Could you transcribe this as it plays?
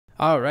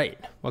All right,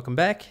 welcome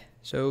back.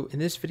 So in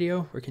this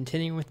video, we're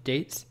continuing with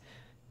dates.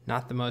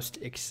 Not the most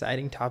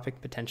exciting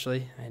topic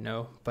potentially, I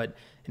know, but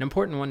an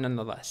important one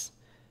nonetheless.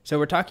 So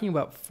we're talking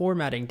about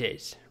formatting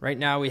dates. Right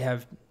now we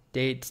have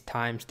dates,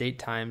 times, date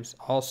times,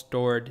 all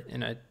stored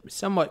in a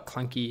somewhat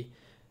clunky,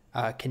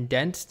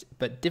 condensed,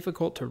 but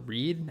difficult to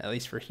read, at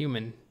least for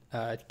human,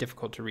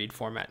 difficult to read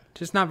format.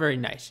 Just not very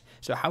nice.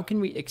 So how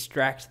can we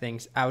extract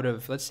things out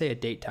of, let's say, a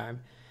date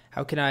time?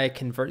 How can I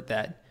convert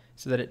that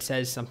so that it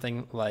says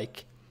something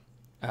like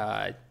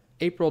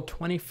April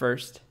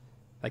 21st,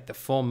 like the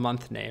full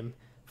month name,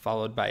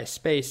 followed by a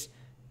space,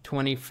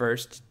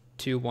 21st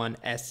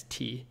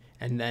 21st,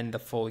 and then the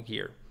full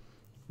year,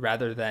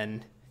 rather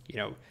than,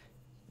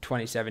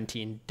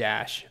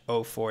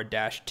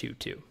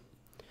 2017-04-22.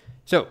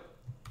 So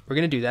we're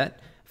going to do that.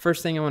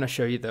 First thing I want to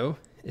show you, though,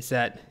 is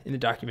that in the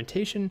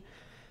documentation,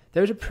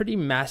 there's a pretty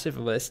massive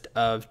list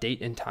of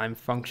date and time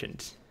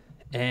functions.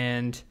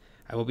 And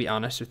I will be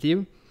honest with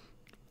you,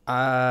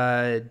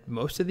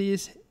 most of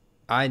these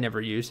I never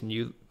use, and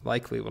you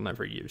likely will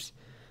never use.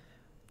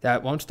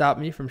 That won't stop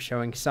me from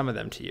showing some of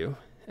them to you,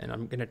 and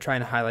I'm going to try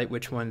and highlight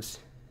which ones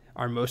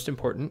are most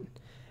important.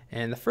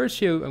 And the first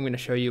few I'm going to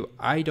show you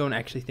I don't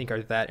actually think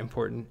are that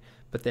important,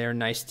 but they are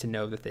nice to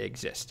know that they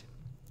exist.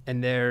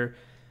 And they're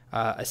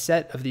a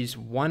set of these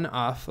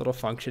one-off little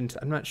functions.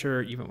 I'm not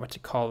sure even what to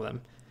call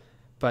them,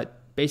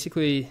 but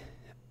basically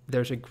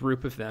there's a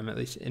group of them, at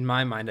least in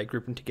my mind I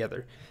group them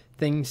together,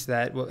 things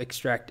that will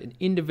extract an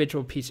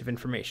individual piece of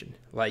information,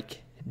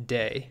 like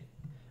day,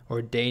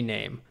 or day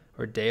name,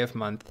 or day of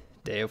month,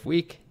 day of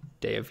week,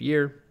 day of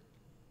year,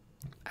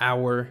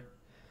 hour,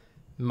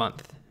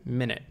 month,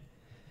 minute.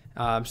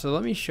 So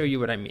let me show you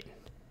what I mean.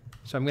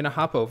 So I'm going to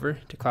hop over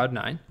to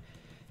Cloud9,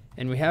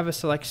 and we have a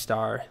select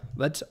star.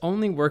 Let's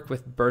only work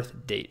with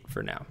birth date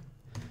for now.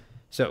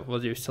 So we'll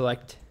do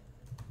select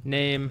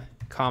name,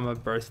 comma,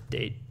 birth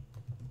date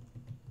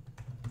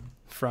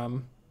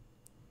from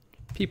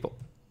people.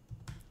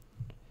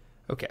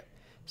 Okay,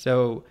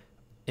 so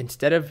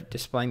instead of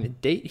displaying the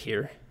date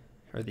here,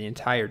 or the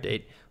entire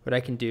date, what I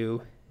can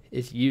do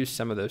is use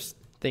some of those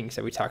things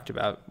that we talked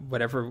about,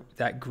 whatever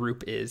that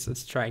group is.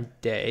 Let's try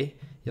day.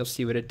 You'll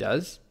see what it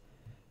does.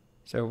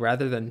 So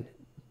rather than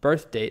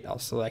birth date, I'll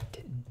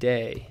select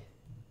day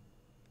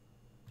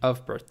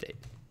of birth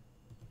date.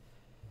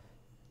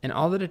 And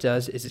all that it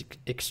does is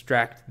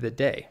extract the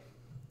day.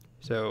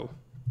 So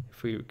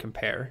if we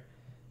compare,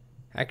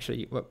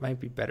 actually what might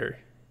be better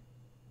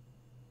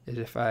is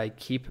if I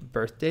keep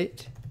birth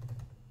date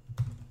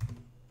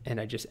and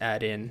I just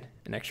add in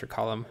an extra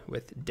column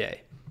with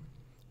day.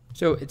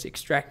 So it's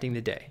extracting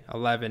the day,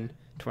 11,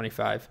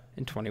 25,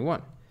 and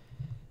 21.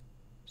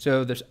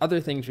 So there's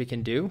other things we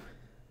can do.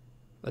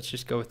 Let's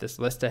just go with this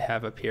list I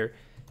have up here,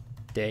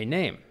 day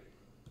name.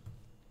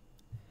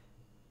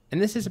 And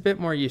this is a bit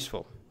more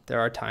useful. There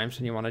are times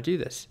when you want to do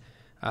this.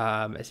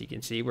 As you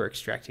can see, we're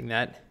extracting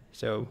that.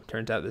 So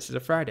turns out this is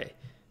a Friday,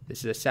 this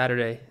is a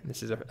Saturday, and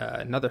this is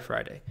another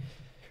Friday.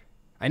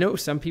 I know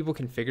some people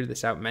can figure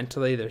this out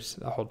mentally. There's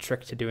a whole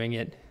trick to doing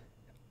it.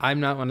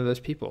 I'm not one of those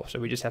people, so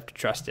we just have to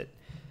trust it,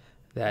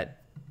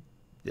 that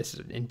this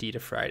is indeed a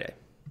Friday.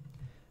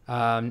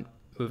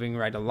 Moving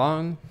right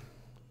along,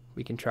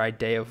 we can try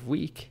day of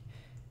week,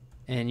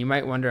 and you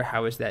might wonder,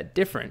 how is that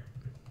different?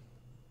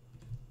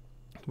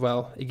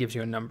 Well, it gives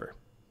you a number.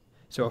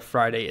 So a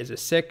Friday is a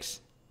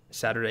 6, a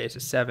Saturday is a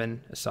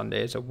 7, a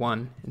Sunday is a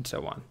 1, and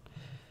so on.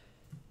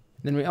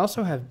 Then we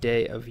also have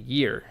day of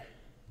year,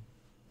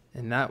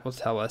 and that will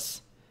tell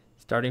us,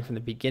 starting from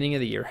the beginning of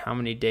the year, how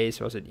many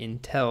days was it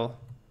until,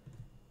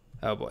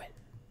 oh boy,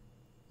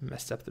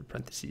 messed up the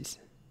parentheses.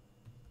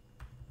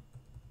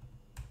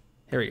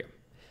 Here we go.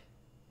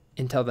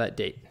 Until that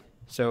date.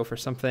 So for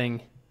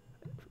something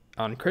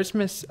on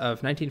Christmas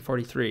of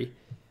 1943,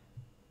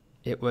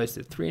 it was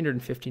the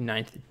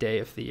 359th day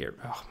of the year.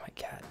 Oh my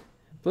God.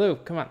 Blue,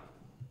 come on.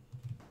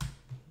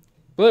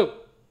 Blue.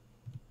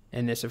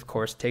 And this, of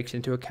course, takes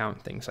into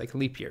account things like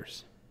leap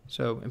years.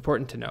 So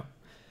important to know.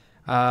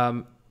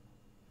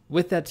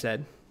 With that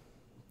said,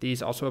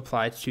 these also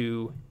apply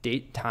to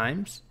date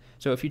times.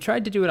 So if you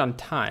tried to do it on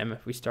time,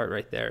 if we start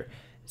right there,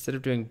 instead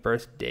of doing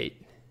birth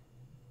date,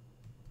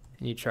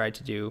 and you tried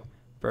to do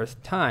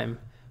birth time,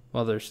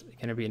 well, there's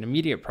going to be an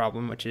immediate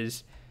problem, which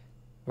is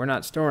we're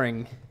not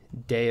storing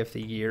day of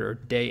the year or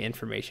day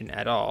information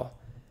at all.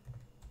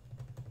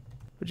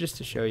 But just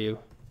to show you,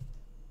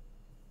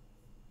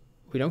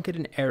 we don't get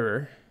an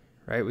error,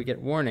 right? We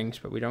get warnings,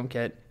 but we don't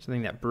get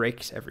something that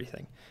breaks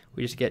everything.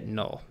 We just get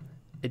null.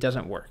 It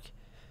doesn't work.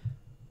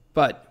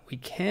 But we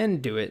can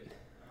do it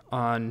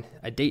on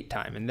a date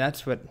time, and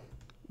that's what,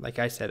 like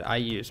I said, I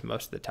use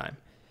most of the time.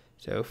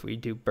 So if we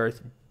do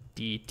birth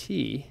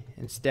dt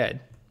instead,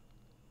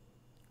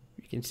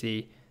 you can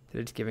see that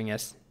it's giving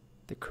us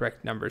the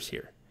correct numbers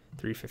here,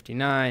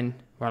 359,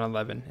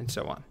 111, and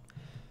so on.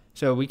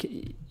 So we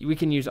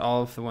can use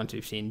all of the ones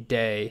we've seen,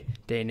 day,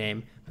 day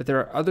name, but there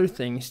are other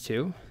things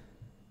too,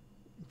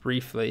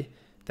 briefly,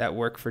 that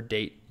work for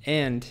date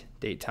and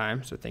date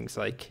time, so things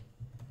like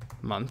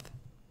month.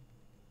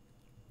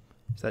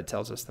 So that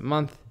tells us the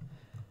month.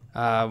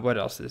 What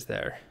else is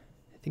there?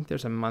 I think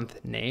there's a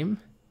month name.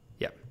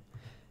 Yep.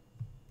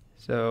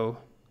 So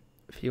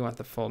if you want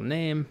the full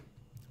name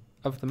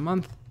of the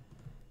month,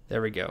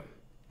 there we go.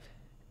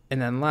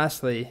 And then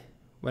lastly,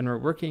 when we're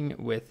working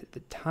with the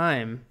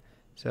time,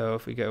 so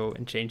if we go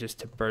and change this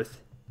to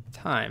birth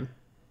time,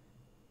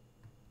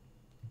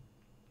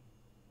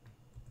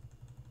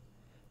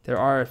 there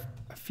are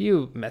a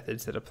few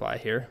methods that apply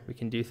here. We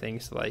can do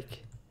things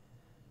like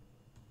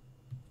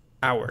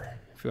hour,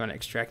 if we want to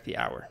extract the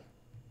hour,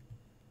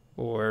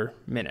 or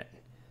minute.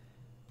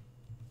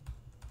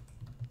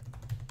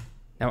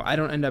 Now, I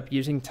don't end up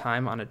using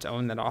time on its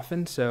own that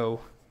often, so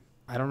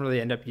I don't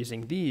really end up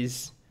using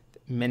these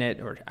minute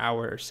or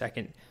hour or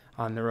second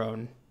on their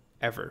own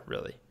ever,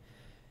 really.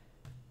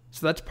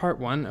 So that's part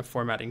one of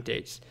formatting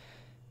dates.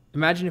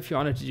 Imagine if you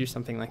wanted to do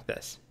something like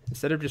this.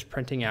 Instead of just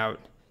printing out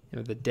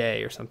the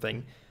day or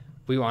something,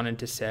 we wanted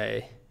to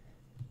say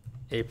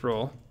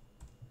April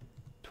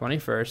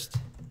 21st,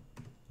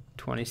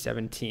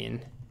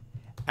 2017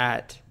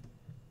 at,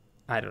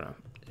 I don't know,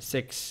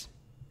 6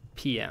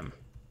 p.m.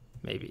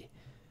 maybe.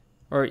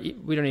 Or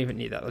we don't even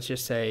need that. Let's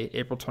just say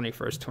April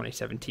 21st,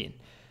 2017.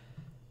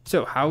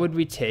 So how would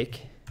we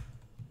take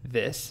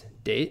this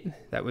date,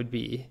 that would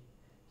be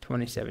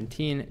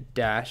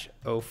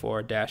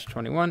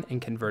 2017-04-21,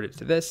 and convert it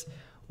to this?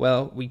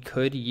 Well, we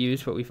could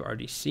use what we've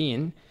already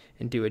seen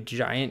and do a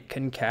giant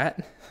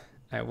concat.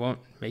 I won't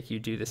make you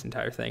do this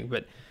entire thing,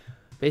 but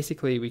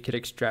basically we could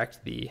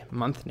extract the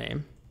month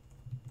name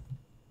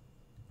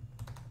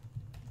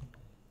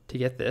to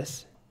get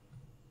this,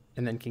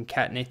 and then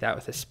concatenate that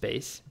with a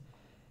space.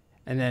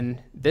 And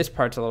then this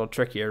part's a little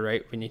trickier,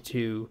 right? We need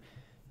to,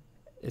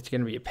 it's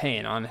going to be a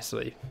pain,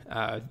 honestly.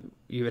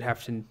 You would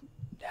have to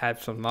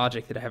have some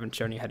logic that I haven't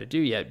shown you how to do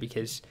yet,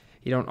 because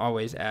you don't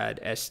always add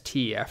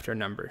ST after a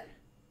number.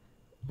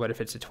 What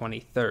if it's a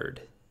 23rd?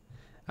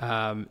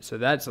 So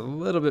that's a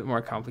little bit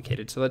more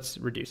complicated. So let's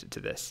reduce it to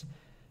this.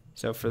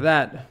 So for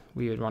that,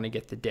 we would want to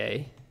get the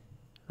day,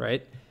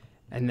 right?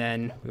 And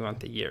then we want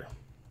the year.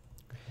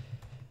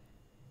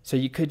 So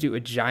you could do a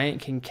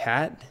giant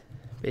concat.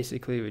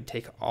 Basically, we would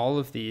take all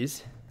of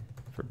these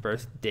for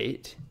birth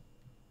date.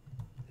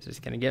 This is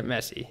going to get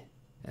messy.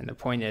 And the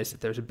point is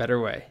that there's a better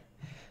way.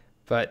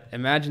 But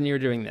imagine you're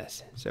doing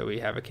this. So we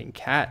have a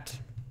concat,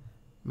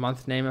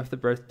 month name of the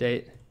birth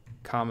date,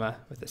 comma,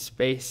 with a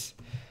space,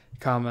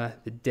 comma,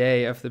 the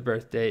day of the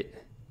birth date,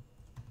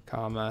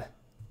 comma,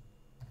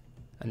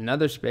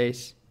 another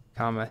space,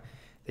 comma,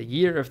 the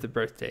year of the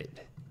birth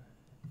date.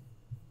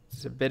 This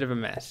is a bit of a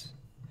mess.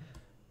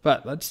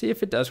 But let's see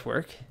if it does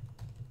work.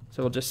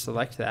 So we'll just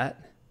select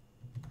that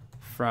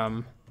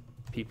from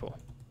people.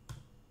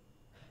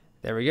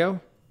 There we go.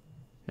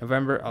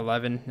 November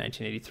 11,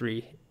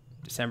 1983,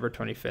 December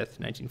 25th,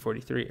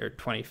 1943, or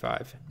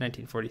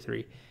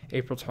 1943,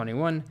 April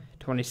 21,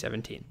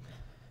 2017.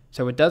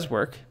 So it does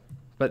work,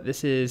 but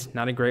this is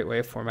not a great way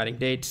of formatting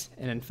dates.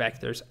 And in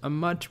fact, there's a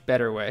much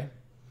better way,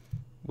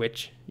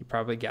 which you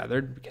probably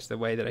gathered because the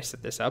way that I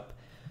set this up.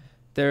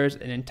 There's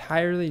an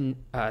entirely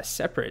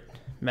separate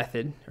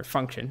method or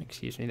function,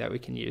 that we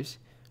can use,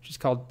 which is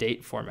called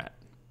date format.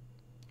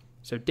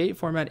 So date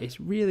format is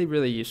really,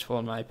 really useful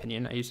in my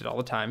opinion. I use it all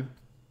the time.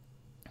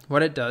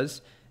 What it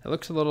does, it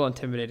looks a little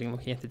intimidating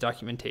looking at the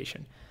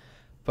documentation,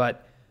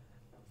 but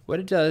what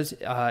it does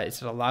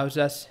is it allows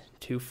us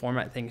to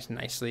format things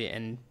nicely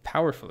and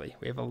powerfully.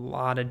 We have a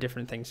lot of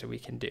different things that we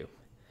can do.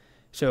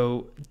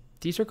 So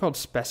these are called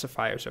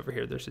specifiers over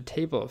here. There's a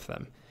table of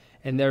them,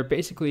 and they're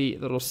basically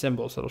little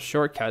symbols, little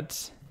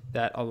shortcuts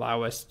that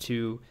allow us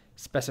to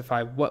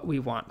specify what we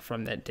want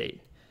from that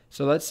date.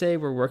 So let's say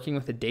we're working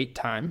with a date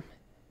time,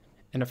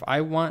 and if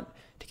I want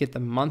to get the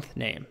month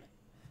name,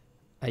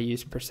 I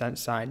use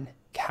 %,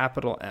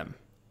 capital M.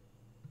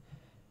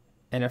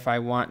 And if I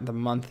want the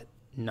month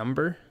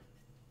number,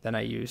 then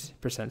I use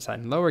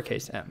 %,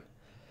 lowercase m.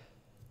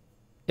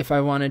 If I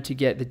wanted to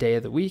get the day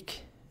of the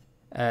week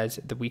as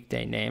the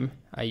weekday name,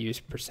 I use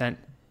 %,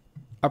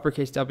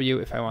 uppercase W.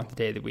 If I want the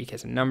day of the week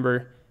as a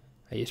number,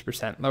 I use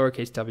 %,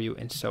 lowercase w,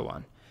 and so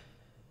on.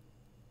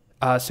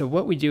 So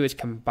what we do is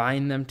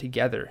combine them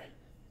together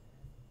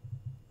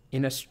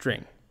in a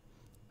string.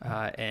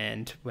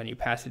 And when you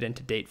pass it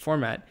into date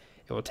format,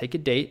 it will take a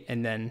date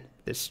and then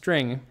this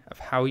string of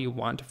how you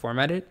want to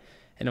format it,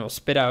 and it will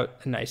spit out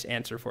a nice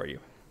answer for you.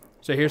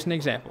 So here's an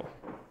example.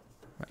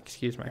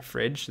 Excuse my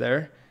fridge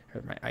there,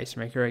 or my ice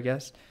maker, I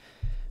guess,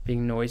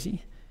 being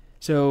noisy.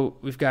 So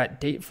we've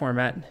got date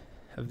format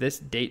of this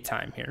date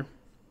time here.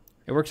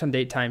 It works on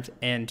date times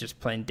and just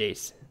plain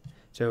dates.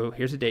 So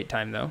here's a date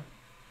time though.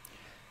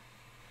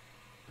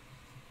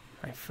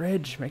 My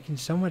fridge making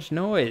so much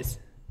noise.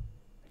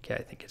 Okay,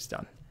 I think it's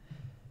done.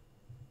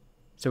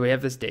 So we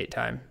have this date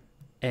time,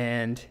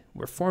 and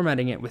we're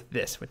formatting it with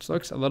this, which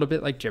looks a little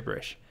bit like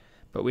gibberish.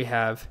 But we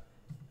have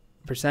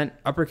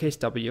 %,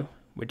 W,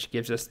 which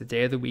gives us the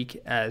day of the week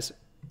as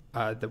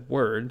the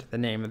word, the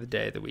name of the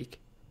day of the week,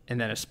 and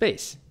then a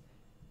space,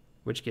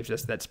 which gives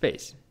us that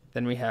space.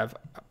 Then we have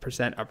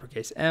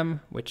 %,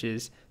 M, which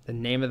is the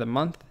name of the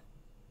month,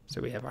 So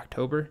we have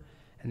October,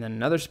 and then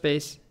another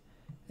space,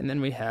 and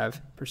then we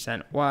have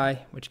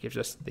 %y, which gives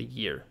us the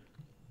year.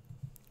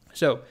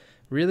 So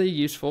really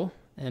useful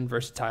and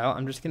versatile.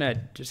 I'm just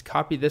gonna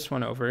copy this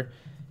one over,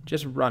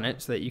 just run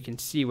it so that you can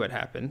see what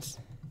happens.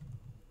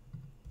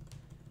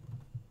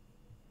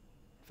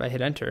 If I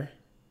hit enter,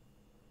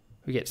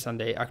 we get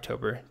Sunday,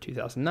 October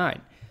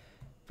 2009.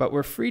 But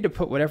we're free to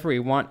put whatever we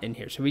want in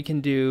here. So we can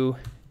do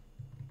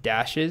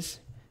dashes,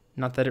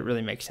 not that it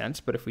really makes sense,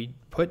 but if we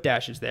put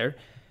dashes there,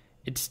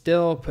 it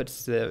still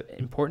puts the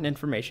important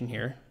information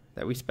here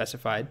that we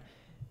specified,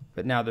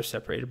 but now they're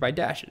separated by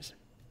dashes.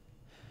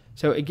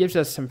 So it gives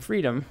us some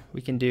freedom. We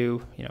can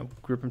do,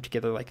 group them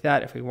together like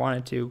that if we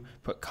wanted to,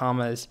 put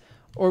commas,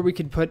 or we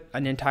could put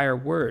an entire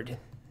word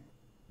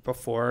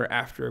before or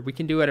after. We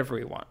can do whatever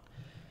we want.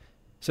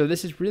 So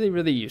this is really,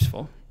 really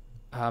useful.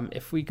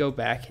 If we go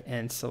back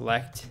and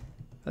select,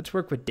 let's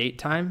work with date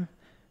time.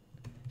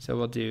 So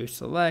we'll do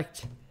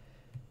select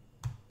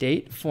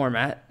date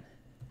format,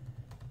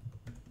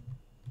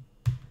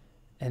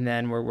 and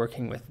then we're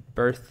working with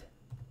birth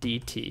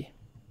DT,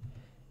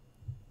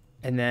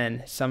 and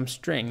then some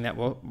string that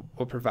we'll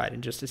provide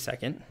in just a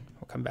second.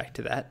 We'll come back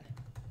to that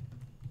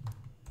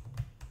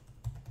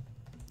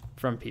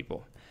from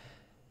people.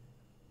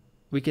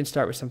 We can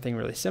start with something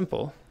really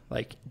simple,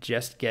 like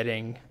just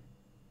getting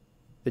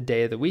the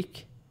day of the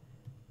week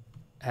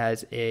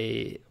as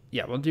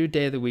we'll do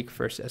day of the week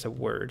first as a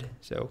word.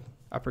 So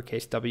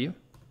uppercase W.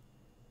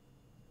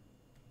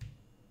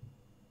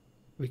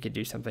 We could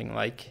do something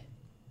like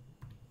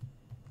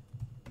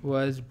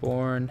was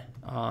born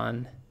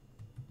on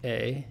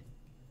a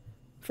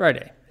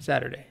Friday,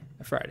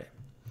 a Friday.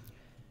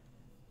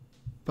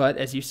 But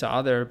as you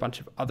saw, there are a bunch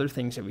of other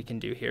things that we can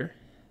do here.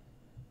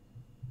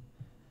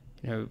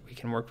 We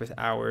can work with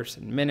hours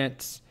and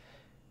minutes.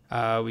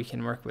 We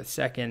can work with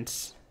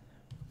seconds,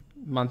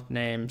 month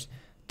names,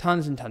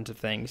 tons and tons of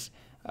things.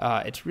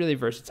 It's really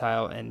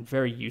versatile and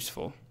very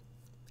useful.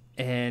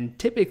 And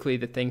typically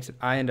the things that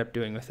I end up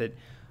doing with it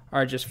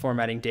are just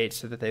formatting dates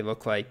so that they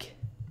look like,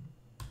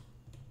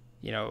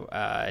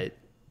 at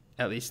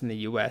least in the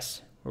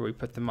US, where we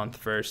put the month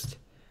first,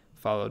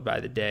 followed by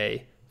the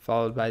day,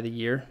 followed by the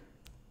year.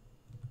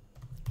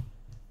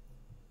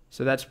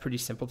 So that's pretty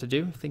simple to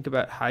do. Think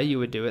about how you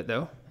would do it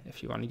though,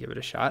 if you want to give it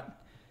a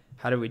shot.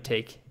 How do we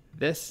take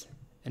this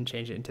and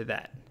change it into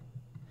that?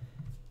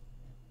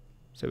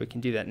 So we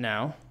can do that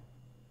now.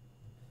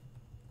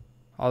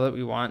 All that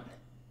we want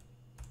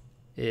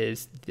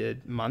is the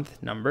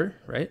month number,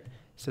 right?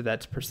 So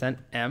that's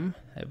 %M,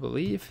 I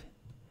believe,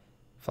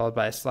 followed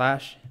by a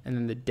slash, and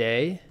then the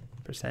day,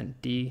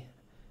 %D,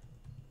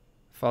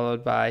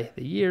 followed by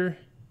the year,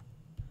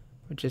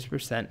 which is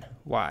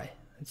 %Y.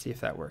 Let's see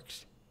if that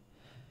works.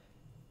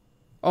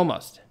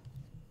 Almost.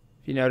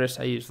 If you notice,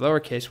 I use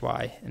lowercase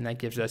y, and that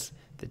gives us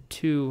the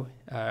two,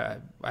 I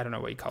don't know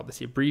what you call this,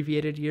 the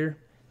abbreviated year,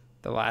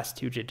 the last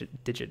two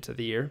digits of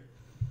the year.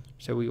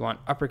 So we want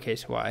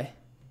uppercase Y,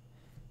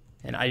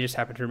 and I just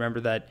happen to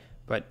remember that,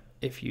 but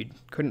if you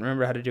couldn't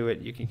remember how to do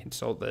it, you can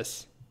consult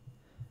this.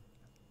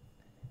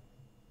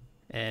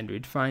 And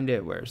we'd find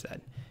it, where's that?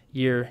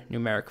 Year,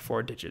 numeric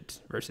 4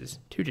 digits versus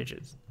 2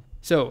 digits.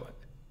 So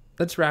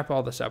let's wrap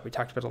all this up. We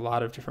talked about a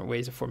lot of different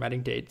ways of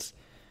formatting dates.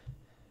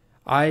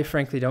 I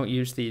frankly don't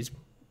use these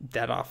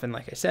that often,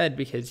 like I said,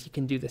 because you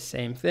can do the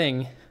same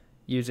thing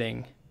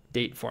using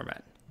date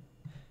format.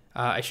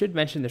 I should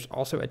mention there's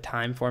also a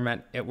time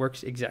format. It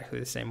works exactly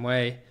the same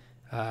way.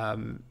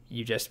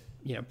 You just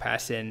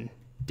pass in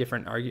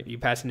you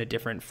pass in a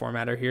different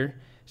formatter here.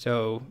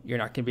 So you're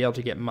not going to be able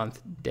to get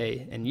month,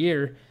 day, and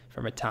year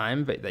from a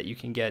time, but that you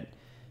can get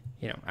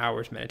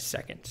hours, minutes,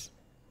 seconds.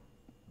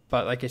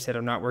 But like I said,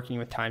 I'm not working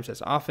with times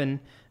as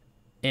often.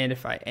 And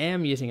if I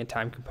am using a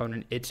time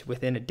component, it's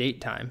within a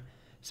date time.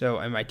 So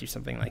I might do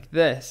something like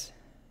this.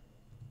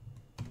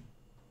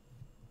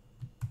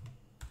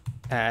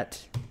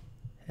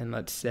 And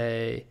let's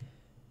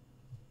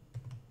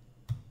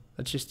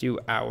just do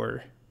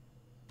hour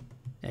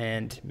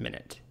and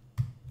minute.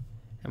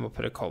 And we'll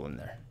put a colon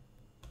there.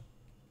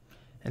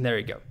 And there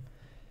you go.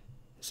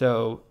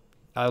 So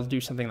I'll do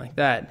something like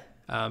that,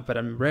 but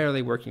I'm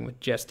rarely working with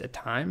just a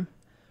time,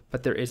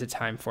 but there is a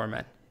time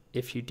format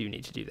if you do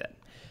need to do that.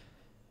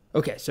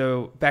 Okay,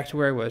 so back to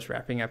where I was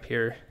wrapping up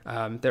here.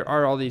 There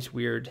are all these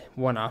weird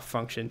one-off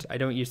functions. I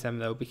don't use them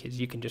though because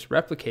you can just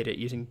replicate it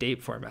using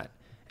date format.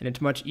 And it's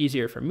much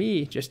easier for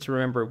me just to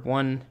remember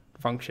one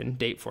function,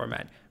 date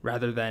format,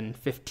 rather than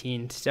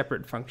 15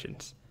 separate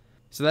functions.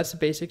 So that's the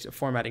basics of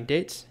formatting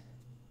dates.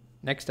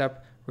 Next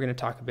up, we're going to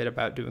talk a bit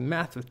about doing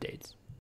math with dates.